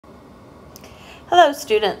Hello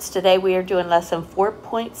students, today we are doing lesson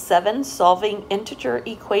 4.7, solving integer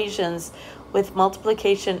equations with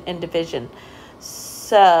multiplication and division.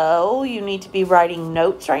 So you need to be writing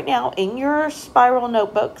notes right now in your spiral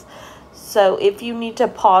notebooks. So if you need to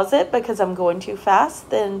pause it because I'm going too fast,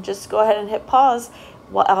 then just go ahead and hit pause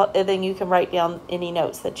and then you can write down any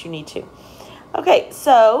notes that you need to. Okay,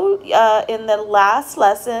 so in the last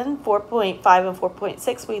lesson, 4.5 and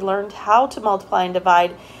 4.6, we learned how to multiply and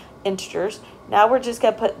divide integers. Now we're just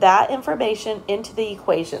going to put that information into the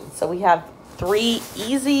equation. So we have 3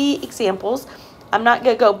 easy examples. I'm not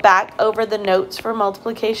going to go back over the notes for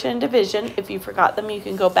multiplication and division. If you forgot them, you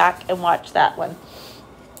can go back and watch that one.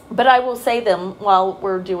 But I will say them while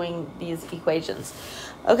we're doing these equations.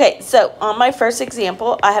 Okay, so on my first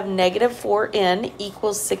example, I have negative 4n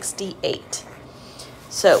equals 68.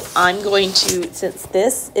 So I'm going to, since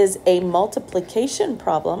this is a multiplication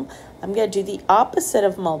problem, I'm going to do the opposite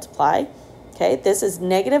of multiply. Okay, this is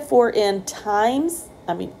negative 4n times,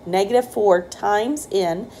 negative 4 times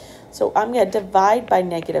n. So I'm going to divide by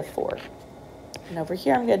negative 4. And over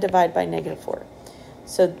here, I'm going to divide by negative 4.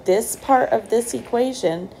 So this part of this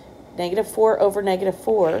equation, negative 4 over negative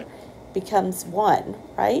 4, becomes 1,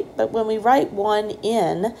 right? But when we write 1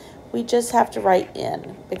 in, we just have to write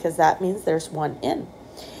in because that means there's 1 in.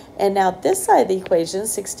 And now this side of the equation,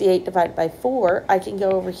 68 divided by 4, I can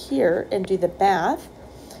go over here and do the math.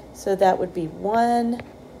 So that would be 1,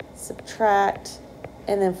 subtract,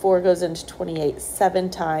 and then 4 goes into 28 7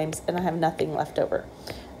 times, and I have nothing left over.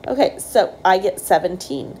 Okay, so I get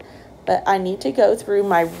 17. But I need to go through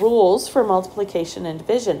my rules for multiplication and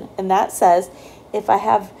division. And that says if I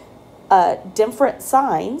have different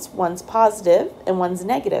signs, one's positive and one's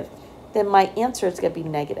negative, then my answer is going to be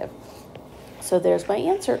negative. So there's my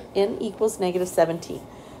answer, n equals negative 17.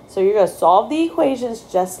 So you're going to solve the equations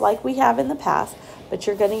just like we have in the past, but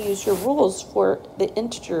you're going to use your rules for the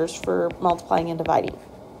integers for multiplying and dividing.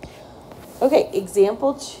 Okay,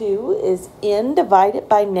 example 2 is n divided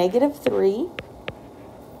by negative 3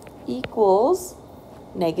 equals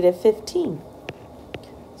negative 15.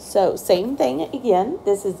 So same thing again,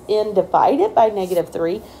 this is n divided by negative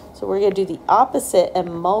 3, so we're going to do the opposite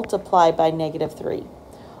and multiply by negative 3.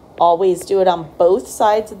 Always do it on both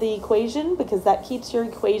sides of the equation because that keeps your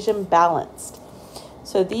equation balanced.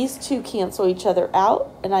 So these two cancel each other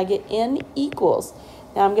out and I get n equals.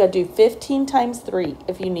 Now I'm going to do 15 times 3.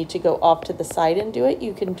 If you need to go off to the side and do it,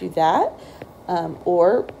 you can do that.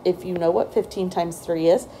 Or if you know what 15 times 3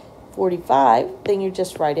 is, 45, then you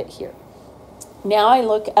just write it here. Now I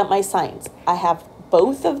look at my signs. I have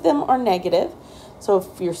both of them are negative. So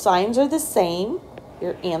if your signs are the same,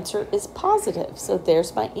 your answer is positive. So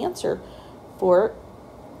there's my answer for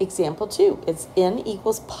example 2. It's n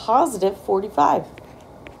equals positive 45.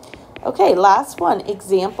 Okay, last one,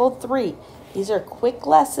 example 3. These are quick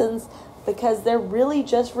lessons because they're really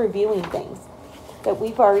just reviewing things that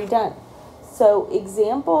we've already done. So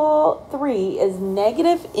example 3 is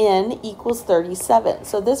negative n equals 37.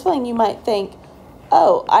 So this one you might think,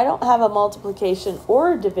 oh, I don't have a multiplication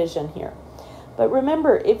or a division here. But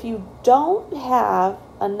remember, if you don't have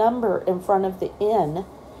a number in front of the n,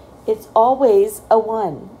 it's always a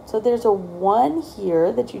 1. So there's a 1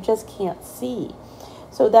 here that you just can't see.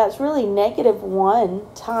 So that's really negative 1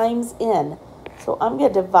 times n. So I'm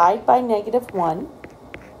going to divide by negative 1.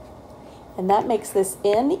 And that makes this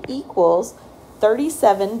n equals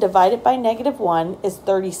 37 divided by negative 1 is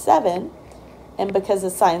 37. And because the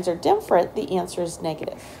signs are different, the answer is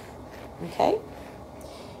negative. Okay?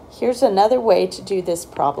 Here's another way to do this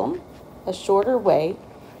problem, a shorter way.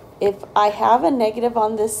 If I have a negative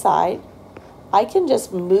on this side, I can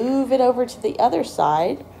just move it over to the other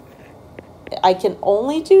side. I can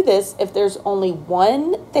only do this if there's only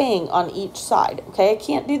one thing on each side, okay? I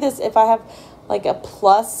can't do this if I have like a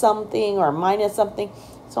plus something or a minus something.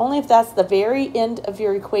 It's only if that's the very end of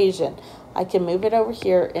your equation. I can move it over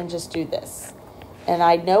here and just do this. And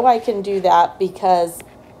I know I can do that because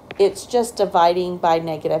it's just dividing by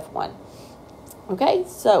negative 1. Okay,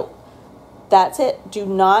 so that's it. Do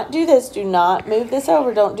not do this. Do not move this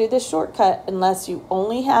over. Don't do this shortcut unless you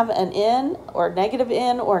only have an n or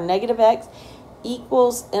negative x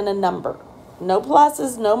equals in a number. No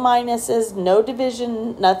pluses, no minuses, no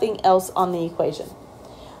division, nothing else on the equation.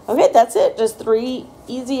 Okay, that's it. Just 3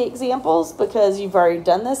 easy examples because you've already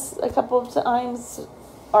done this a couple of times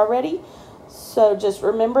already. So just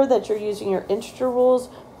remember that you're using your integer rules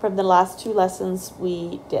from the last 2 lessons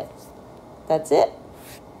we did. That's it.